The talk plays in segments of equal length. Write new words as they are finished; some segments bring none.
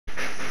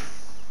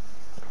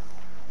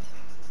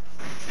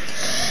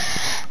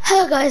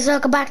Guys,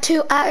 welcome back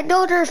to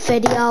another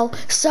video.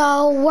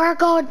 So we're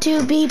going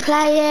to be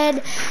playing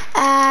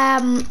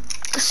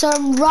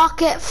some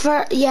Rocket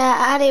for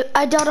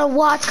I don't know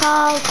what it's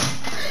called,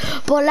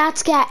 but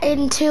let's get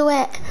into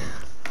it.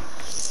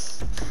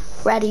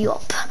 Ready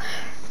up.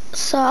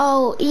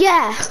 So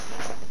yeah.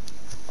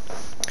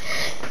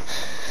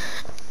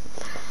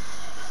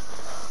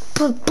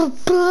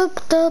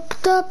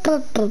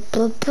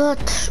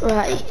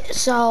 Right,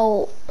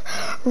 so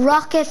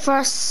Rocket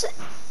versus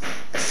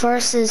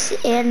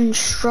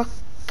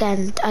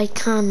Instructant. I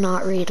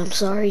cannot read, I'm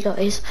sorry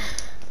guys.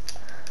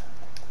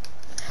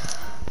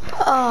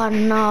 Oh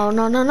no,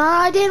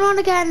 I didn't want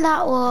to get in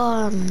that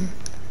one.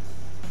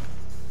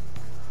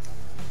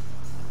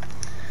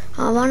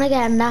 I want to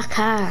get in that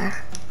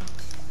car.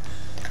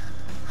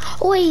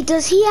 Wait,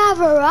 does he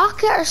have a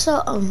rocket or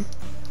something?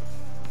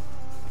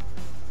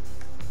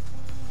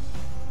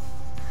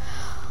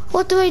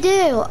 What do I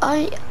do?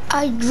 I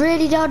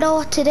really don't know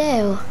what to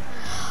do.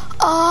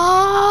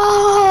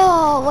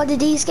 Oh, one of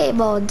these game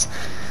modes.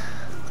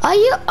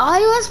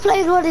 I was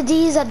playing one of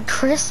these at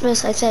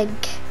Christmas, I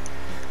think,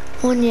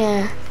 1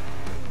 year.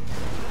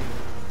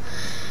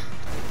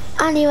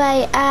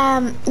 Anyway,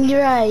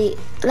 you're right.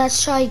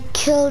 Let's try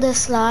kill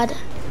this lad.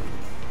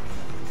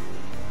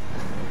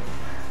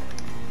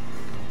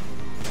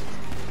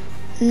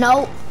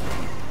 Nope,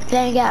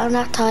 didn't get on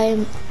that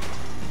time.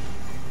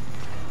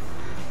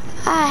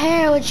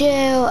 Here would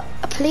you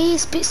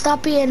please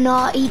stop being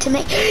naughty to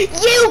me?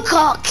 You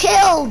got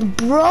killed,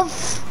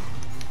 bruv.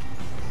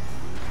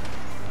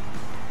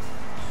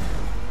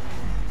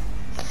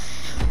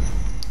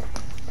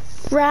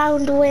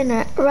 Round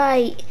winner,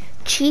 right?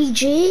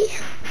 GG.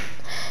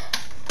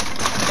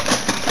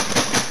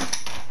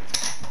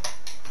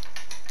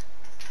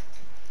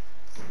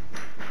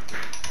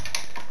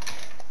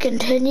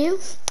 Continue.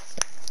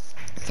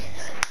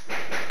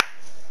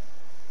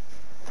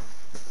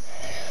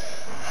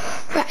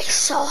 Right,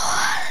 so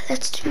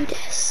let's do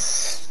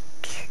this.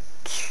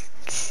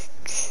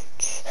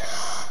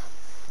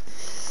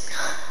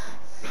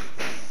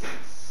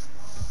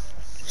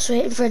 Just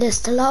waiting for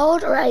this to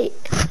load. Right,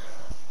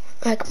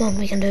 come on,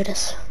 we can do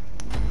this.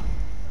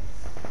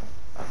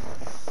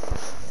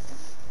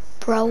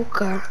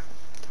 Broker,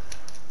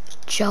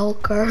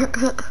 Joker.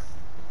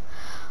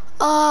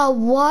 Oh,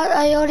 what?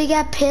 I only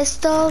get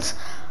pistols.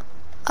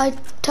 I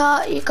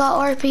thought you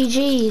got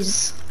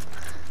RPGs.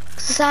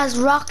 This has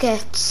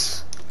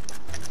rockets.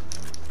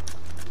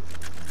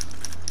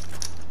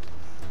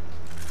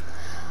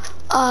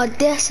 Oh,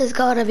 this is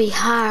gonna be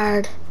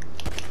hard.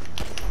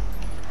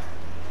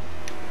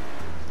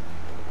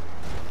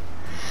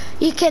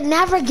 You can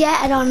never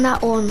get it on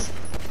that one.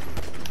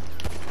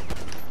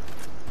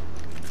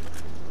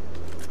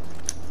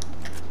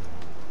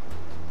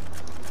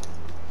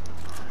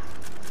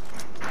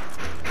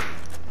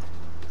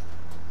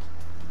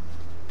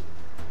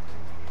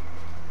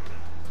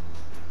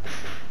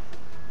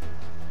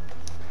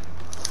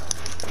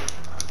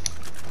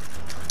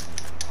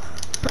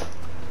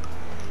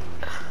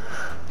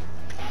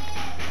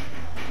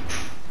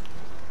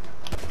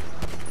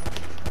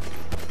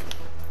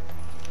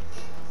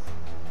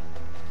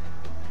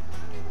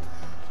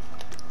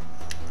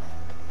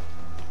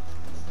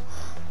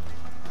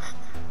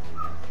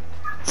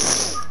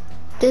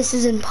 This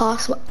is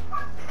impossible.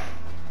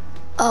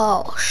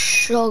 Oh,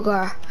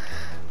 sugar.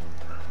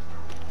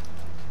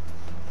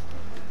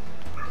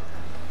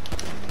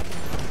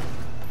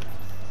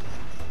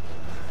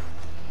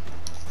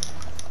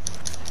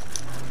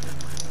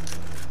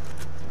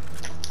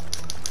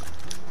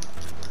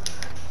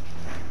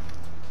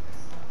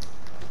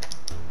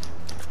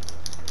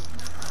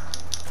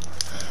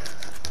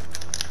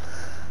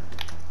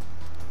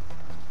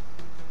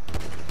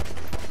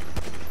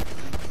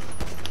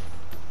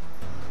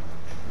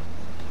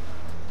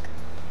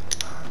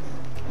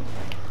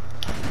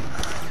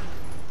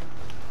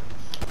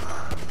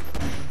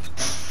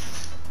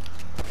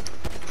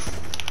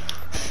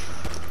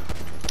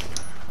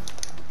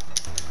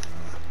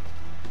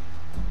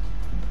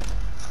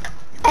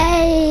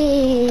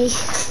 Hey!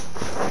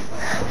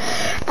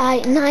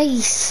 Alright,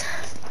 nice.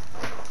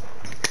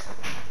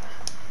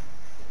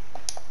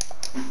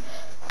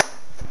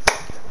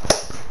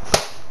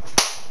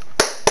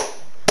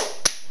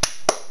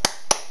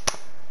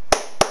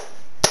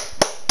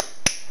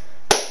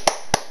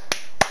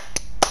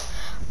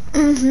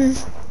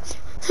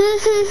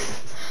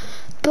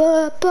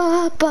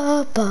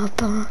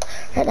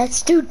 Right,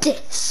 let's do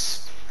this.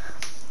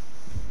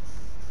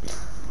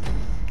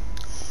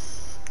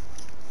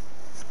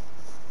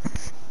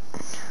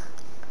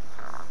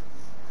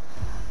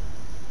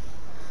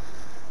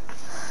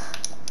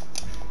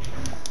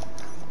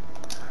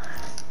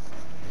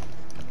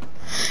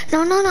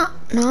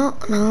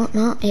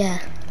 No, yeah.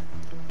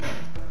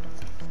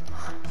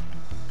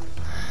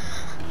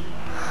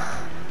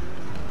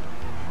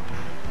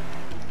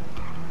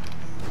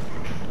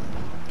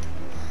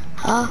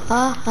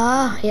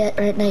 Yeah,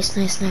 right, nice.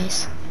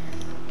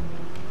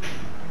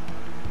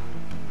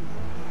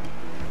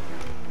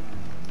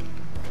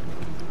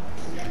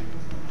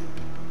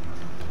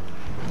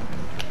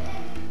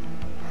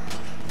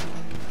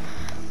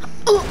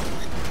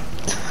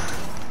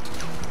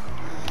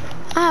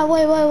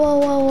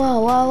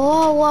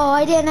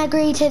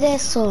 agree to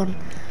this one.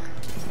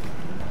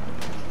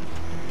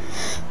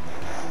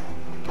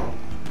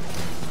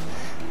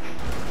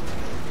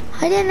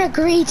 I didn't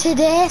agree to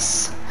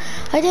this.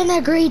 I didn't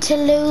agree to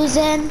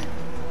losing.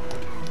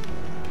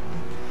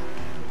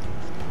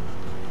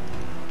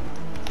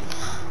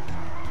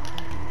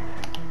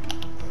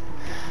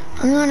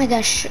 I'm gonna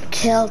get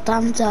killed,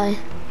 aren't I?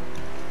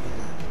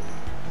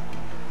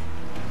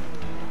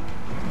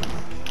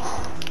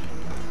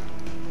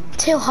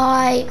 Too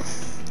high.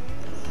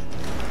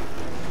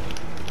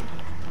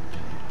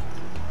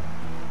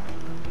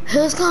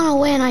 Who's gonna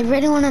win? I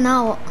really wanna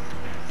know.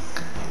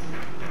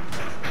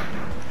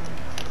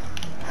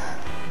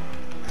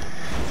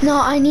 No,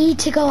 I need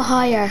to go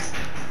higher.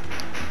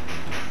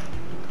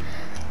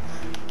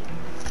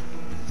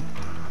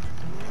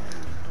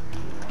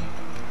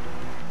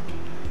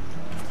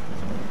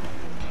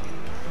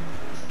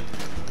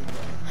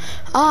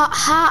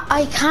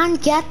 I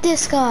can't get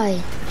this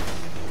guy.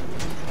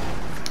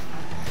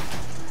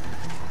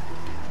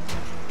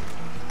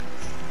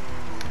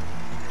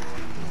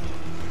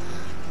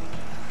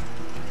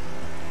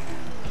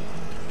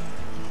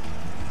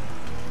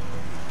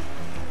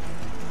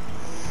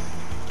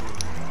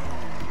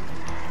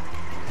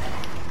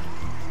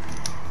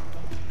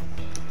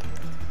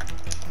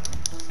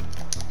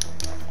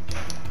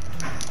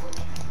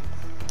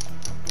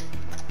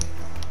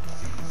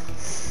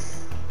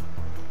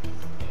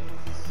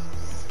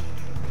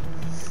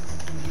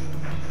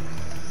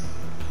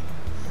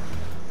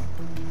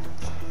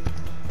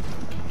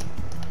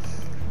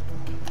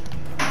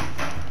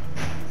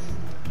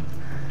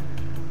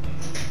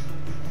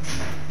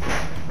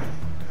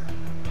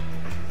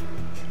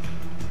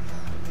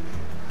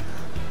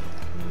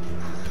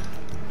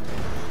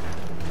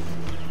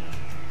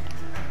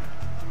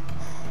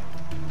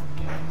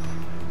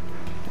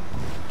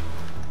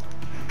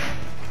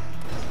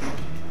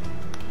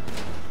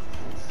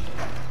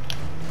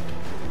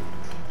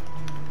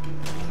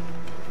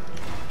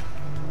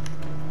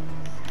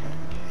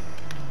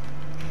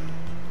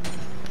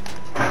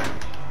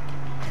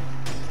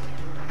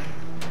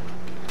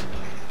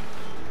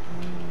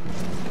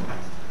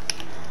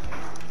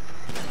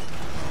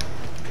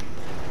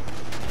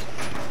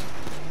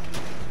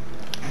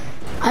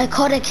 I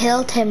could have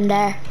killed him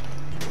there.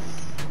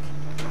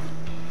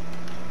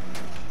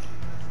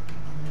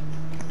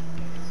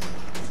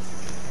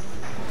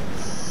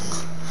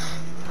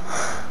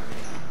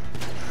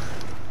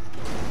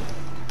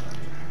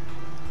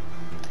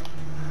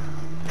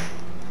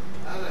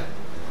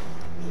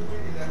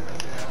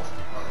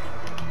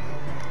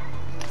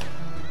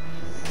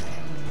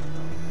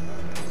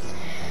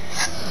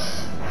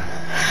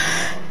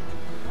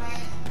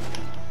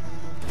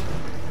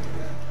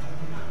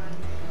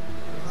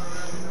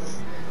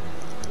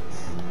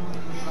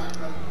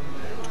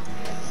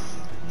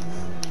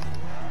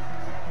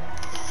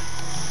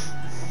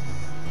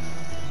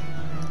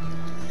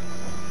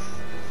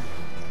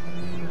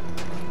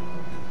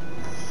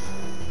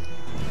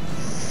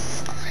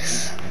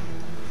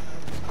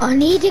 I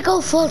need to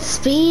go full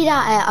speed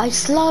at it. I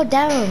slowed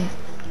down.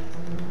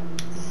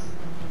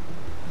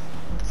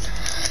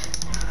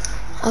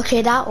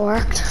 Okay, that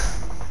worked.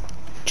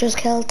 Just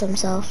killed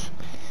himself.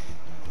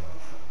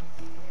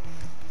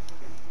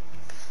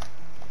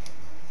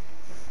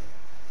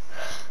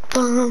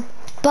 Bum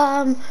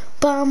bum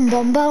bum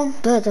bum bum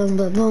bum bum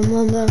bum bum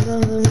bum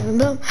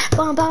bum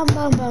bum bum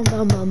bum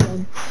bum bum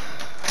bum.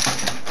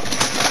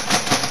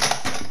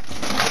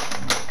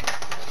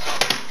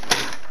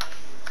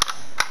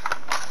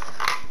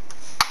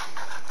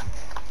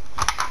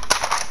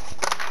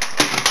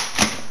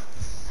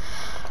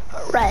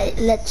 Right,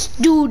 let's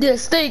do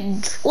this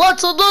thing.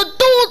 Let's do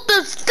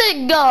this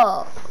thing.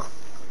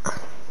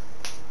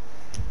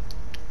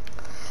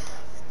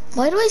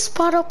 Why do I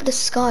spot up the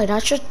sky?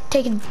 That's just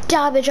taking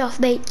damage off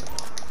me.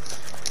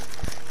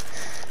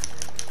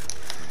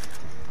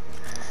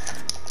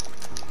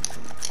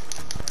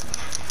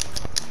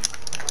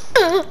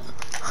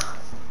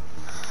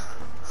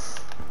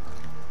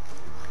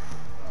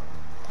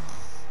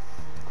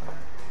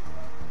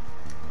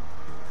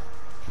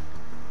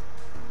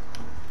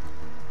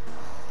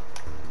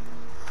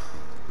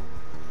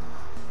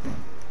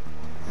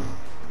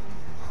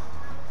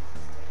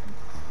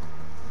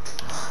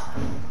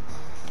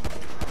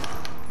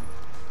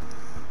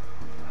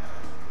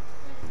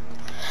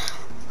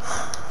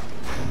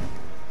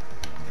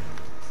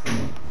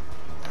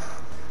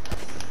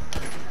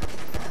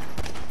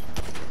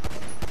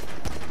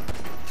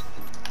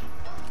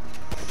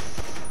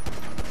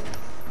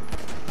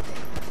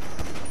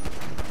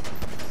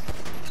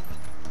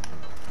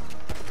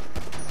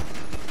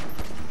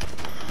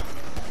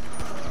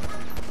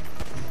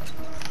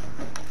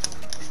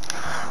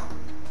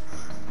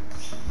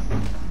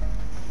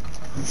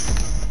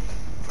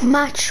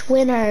 Match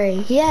winner,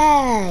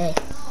 yay!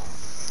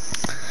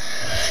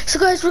 So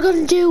guys, we're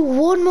gonna do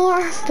one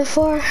more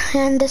before I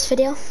end this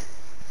video.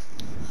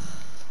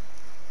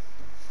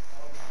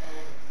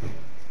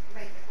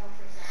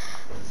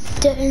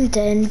 Dun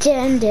dun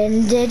dun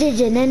dun dun dun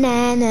dun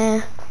dun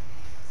dun.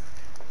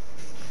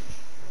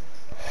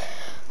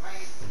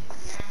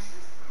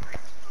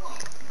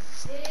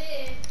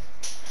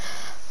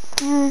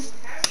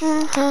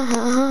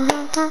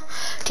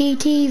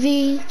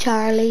 TTV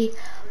Charlie.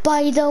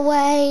 By the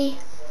way,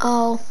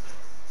 oh.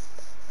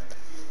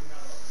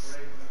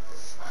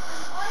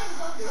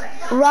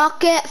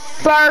 Rocket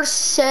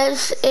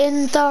versus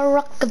in the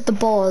rocket the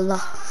ball.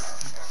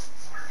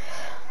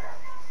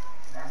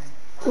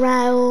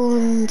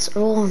 Round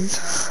one.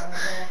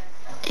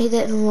 He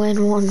didn't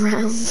win one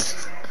round.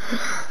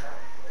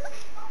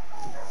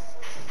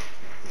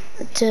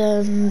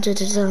 Dun dun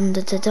dun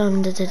dun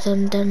dun dun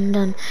dun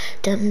dun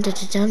dun dun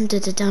dun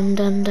dun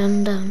dun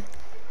dun dun.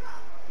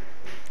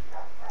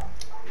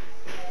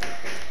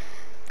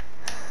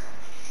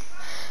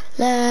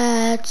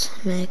 Let's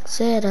mix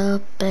it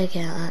up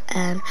again.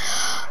 And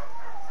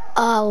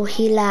oh,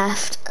 he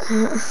left.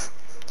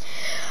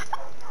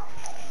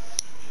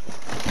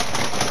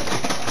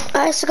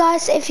 Alright, so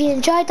guys, if you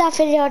enjoyed that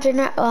video,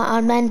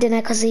 I'm ending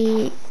it because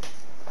he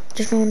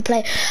doesn't want to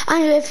play.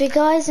 Anyway, if you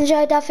guys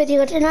enjoyed that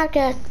video, do not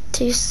forget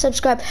to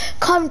subscribe,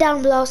 comment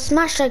down below,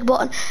 smash the like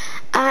button,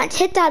 and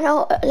hit that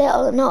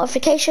little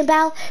notification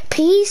bell.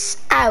 Peace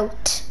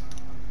out.